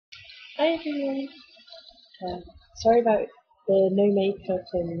Hi everyone. Sorry about the no makeup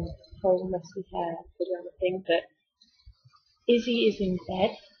and whole messy hair video thing, but Izzy is in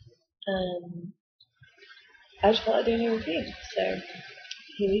bed and I just thought I'd do a review. So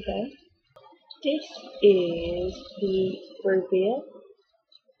here we go. This is the GroVia.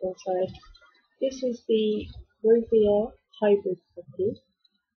 Sorry. This is the GroVia Hybrid puppy.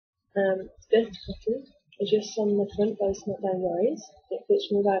 It's best puppy. It's just on the front, but it's not down rise. It fits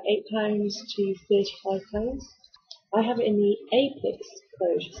from about £8 to £35. I have it in the Aplex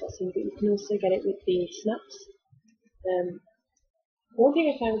closure setting, but you can also get it with the snaps. One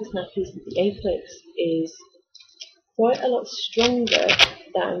thing I found with the snap is that the Aplex is quite a lot stronger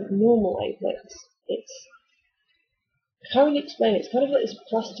than normal Aplex. I can't really explain it. It's kind of like this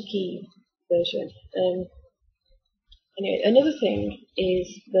plasticky version. Anyway, another thing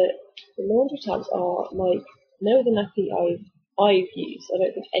is that the laundry tabs are like no other nappy I've used. I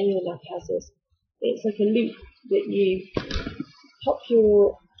don't think any other nappy has this. It's like a loop that you pop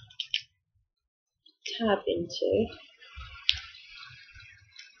your tab into,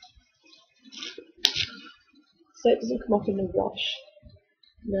 so it doesn't come off in the wash.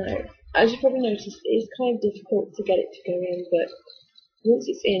 Now, as you probably noticed, it is kind of difficult to get it to go in, but once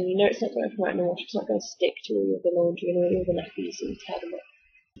it's in, you know it's not going to come out in the wash. It's not going to stick to all of the laundry and all of the nappies and tear them up.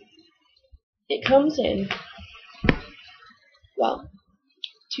 It comes in, well,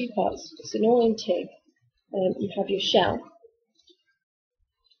 two parts. It's an all-in-two. You have your shell,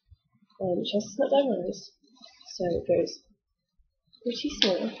 which has to snap down rise, so it goes pretty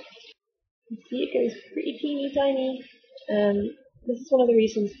small. You see it goes pretty teeny tiny. This is one of the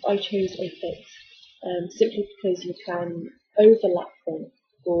reasons I chose Aplex, simply because you can overlap them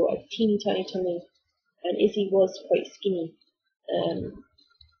for a teeny tiny tummy, and Izzy was quite skinny,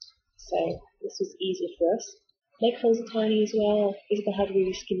 so this was easier for us. Leg holes are tiny as well. Isabel had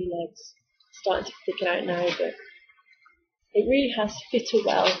really skinny legs, starting to thicken out now, but it really has fitted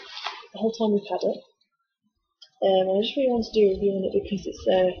well the whole time we've had it. I just really want to do a review on it because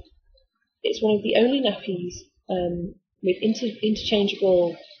it's one of the only nappies with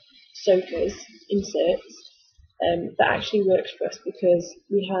interchangeable sofas inserts that actually works for us, because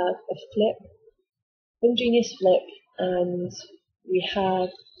we have a flip, homogeneous flip, and we have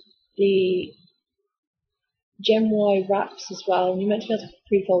the Gem Y wraps as well. And you meant to be able to put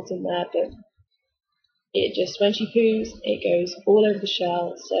pre-folds in there, but it just, when she poos, it goes all over the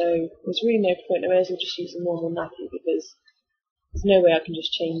shell, so there's really no point. I may as well just use a normal nappy, because there's no way I can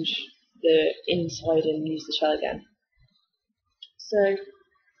just change the inside and use the shell again. So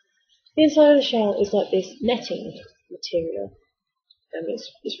the inside of the shell is like this netting material, and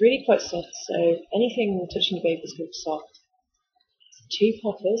it's really quite soft, so anything touching the baby is going to be soft. It's two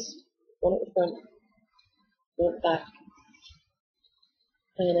poppers, one at the front, one at the back,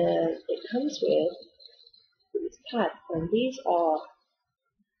 and it comes with this pad, and these are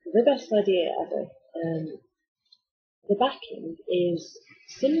the best idea ever. The backing is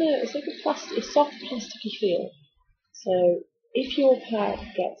similar, it's like a soft plasticky feel, so if your pad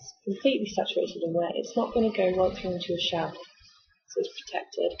gets completely saturated in wet, it's not going to go right through into your shell, so it's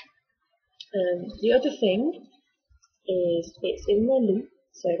protected. The other thing is it's in the loop,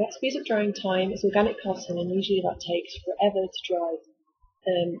 so that speeds up drying time. It's organic cotton, and usually that takes forever to dry,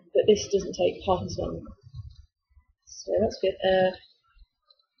 but this doesn't take half as long, so that's good.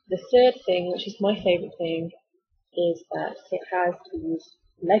 The third thing, which is my favourite thing, is that it has these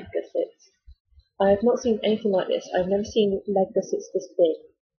leg gussets. I have not seen anything like this. I've never seen leg gussets this big.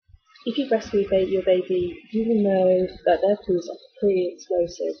 If you breastfeed your baby, you will know that their poos are pretty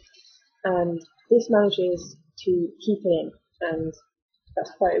explosive, and this manages to keep it in, and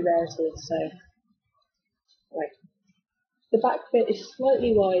that's quite a rarity. So, right, the back bit is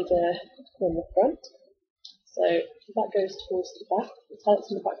slightly wider than the front, so that goes towards the back. The tight's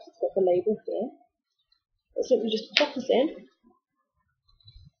in the back, it's got the label here. It simply just pops in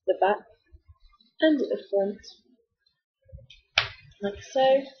the back and at the front, like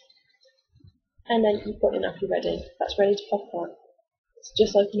so, and then you've got your nappy ready. That's ready to pop on. It's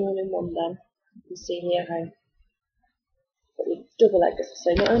just like an all-in-one then. You can see here how you've got your double leg gusset.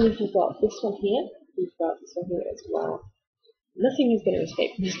 So not only have you got this one here, you've got this one here as well. Nothing is going to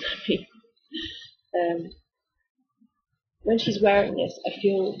escape from this nappy. When she's wearing this, I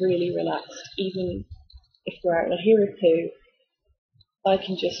feel really relaxed. Even if we're out and I hear her poo, I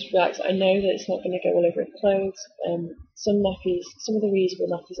can just relax. I know that it's not going to go all over her clothes. Some nappies, some of the reusable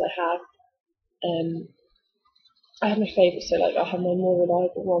nappies I have my favourites, so like I have my more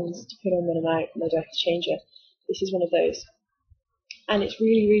reliable ones to put on when I'm out and I don't have to change it. This is one of those. And it's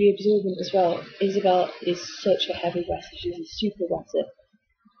really, really absorbent as well. Isabel is such a heavy wetter, she's a super wetter.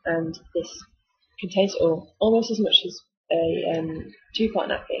 and this contains it all, almost as much as a 2-part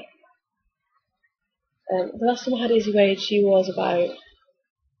nappy. The last time I had Izzy weighed, she was about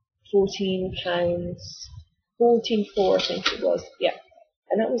 14 pounds, 14.4 I think it was, yeah.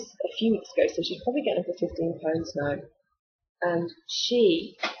 And that was a few weeks ago, so she's probably getting up to 15 pounds now. And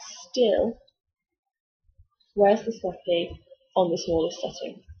she still wears the nappy on the smallest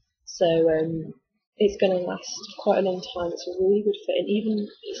setting. So it's going to last quite a long time. It's a really good fit, and even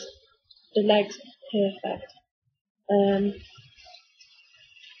the legs perfect.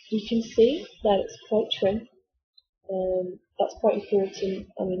 You can see that it's quite trim. That's quite important.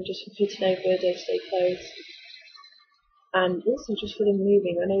 I mean, just for fitting over day-to-day clothes. And also just for them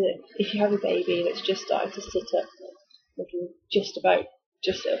moving. I know that if you have a baby that's just starting to sit up, looking just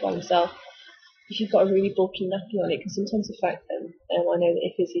sit up by himself, if you've got a really bulky nappy on, it can sometimes affect them. I know that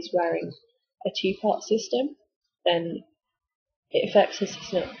if Izzy's wearing a 2-part system, then it affects her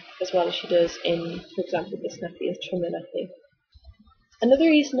sitting up as well as she does in, for example, this nappy, a trimmer nappy. Another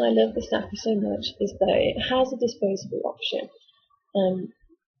reason I love this nappy so much is that it has a disposable option.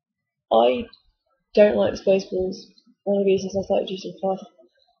 I don't like disposables. One of the reasons I started using cloth,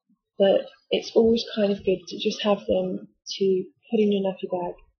 but it's always kind of good to just have them to put in your nappy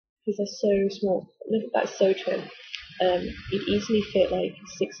bag because they're so small. Look, that's so trim. You'd easily fit like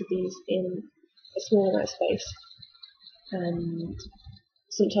 6 of these in a small amount of space, and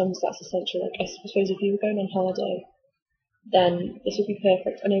sometimes that's essential. Like I suppose if you were going on holiday, then this would be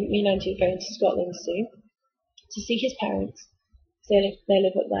perfect. I know me and Andy are going to Scotland soon to see his parents. They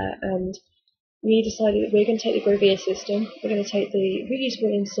live up there, and we decided that we're going to take the GroVia system. We're going to take the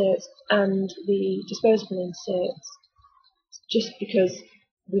reusable inserts and the disposable inserts, just because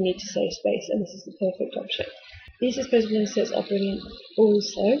we need to save space, and this is the perfect option. These disposable inserts are brilliant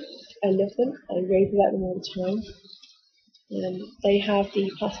also. I love them. I rave about them all the time. They have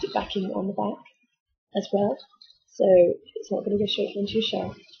the plastic backing on the back as well, so it's not going to go straight into your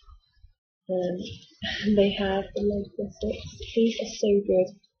shelf. They have the leg gussets. These are so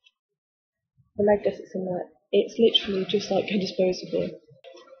good. The leg gussets in that, it's literally just like a disposable.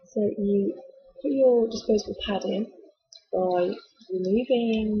 So you put your disposable pad in by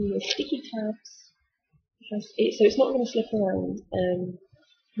removing the sticky tabs. So it's not going to slip around.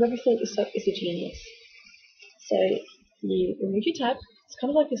 Whoever thought this up is a genius. So you remove your tab. It's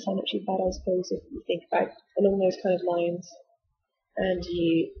kind of like a sanitary pad, I suppose, if you think about along those kind of lines. And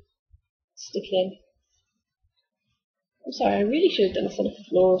you stick it in. I'm sorry, I really should have done this on the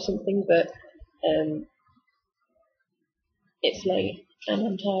floor or something, but it's late and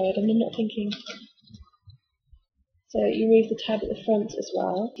I'm tired and I'm not thinking. So you remove the tab at the front as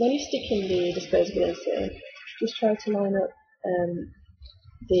well. When you're sticking the disposable insert, just try to line up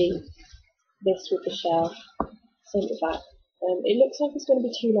this with the shelf, same at the back. It looks like it's going to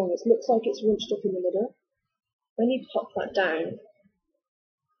be too long. It looks like it's runched up in the middle. When you pop that down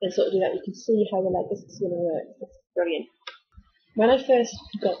and sort of do that, you can see how the leg is going to work. It's brilliant. When I first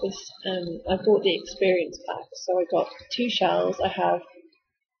got this, I bought the experience pack, so I got 2 shells. I have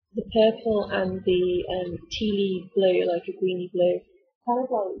the purple and the tealy blue, like a greeny blue, kind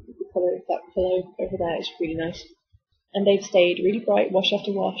of like the colour of that pillow over there. It's really nice. And they've stayed really bright, wash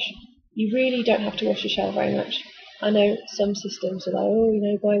after wash. You really don't have to wash your shell very much. I know some systems are like,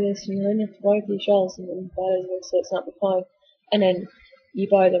 oh, buy this and you only have to buy 3 shells and then buy those inserts and that'll be fine. And then you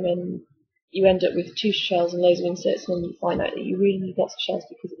buy them and you end up with 2 shells and loads of inserts, and then you find out that you really need lots of shells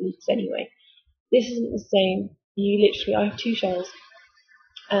because it leaks anyway. This isn't the same. I have 2 shells,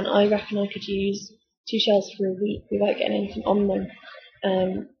 and I reckon I could use 2 shells for a week without getting anything on them.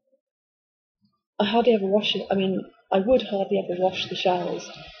 I hardly ever wash it. I mean, I would hardly ever wash the shells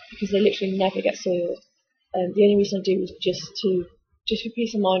because they literally never get soiled. The only reason I do is just for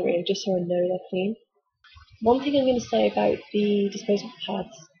peace of mind, really, just so I know they're clean. One thing I'm going to say about the disposable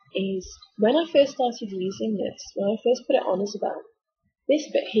pads is when I first started using this, when I first put it on Isabel, this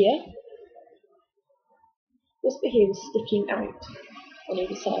bit here was sticking out on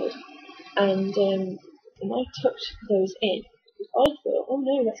either side, and when I tucked those in, I thought, oh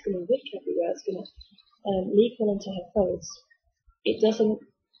no, that's going to wick everywhere, it's going to leak all onto her clothes. It doesn't.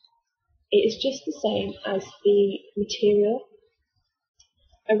 It is just the same as the material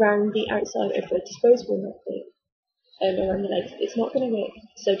around the outside of the disposable nappy, around the legs. It's not going to wick,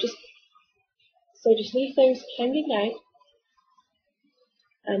 so just leave those hanging out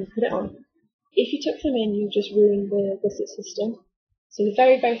and put it on. If you tuck them in, you just ruin the gusset system. So the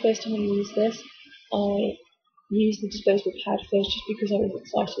very, very first time I used this, I used the disposable pad first just because I was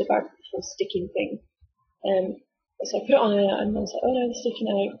excited about the whole sticking thing. So I put it on and I was like, oh no, they're sticking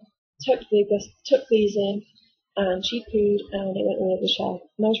out. Tuck these in, and she pooed and it went all over the shelf.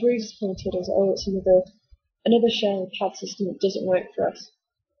 And I was really disappointed. I was like, oh, it's another shelf pad system that doesn't work for us.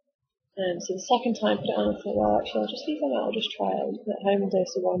 So the second time I put it on, I thought, well, actually, I'll just leave them out. I'll just try it. I'll put it at home and do,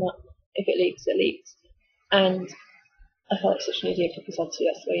 so why not? If it leaks, it leaks. And I felt like such an idiot because obviously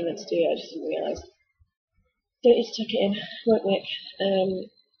that's the way you meant to do it. I just didn't realise. So I just took it in, won't work.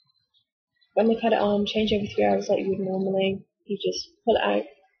 When they've had it on, change every 3 hours like you would normally. You just pull it out,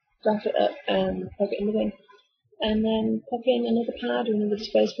 wrap it up, and plug it in the bin. And then pop in another pad or another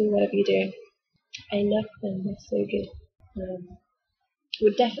disposable, whatever you're doing. I love them, they're so good.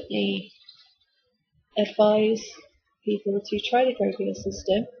 Would definitely advise people to try the GroVia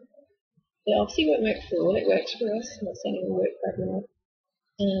system. It obviously won't work for all, it works for us. I'm not saying it will work for everyone.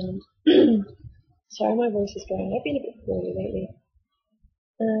 Sorry, my voice is going. I've been a bit poorly lately.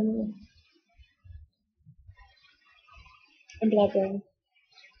 I'm blabbering.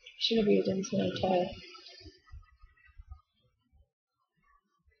 Shouldn't have really done this when I'm tired.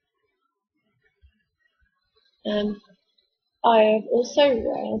 I have also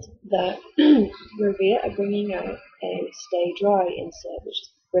read that GroVia are bringing out a stay dry insert, which is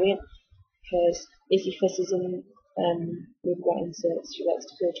brilliant because Izzy fusses in with wet inserts. She likes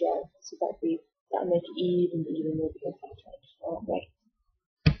to feel dry, so that'll make it even more perfect. Right?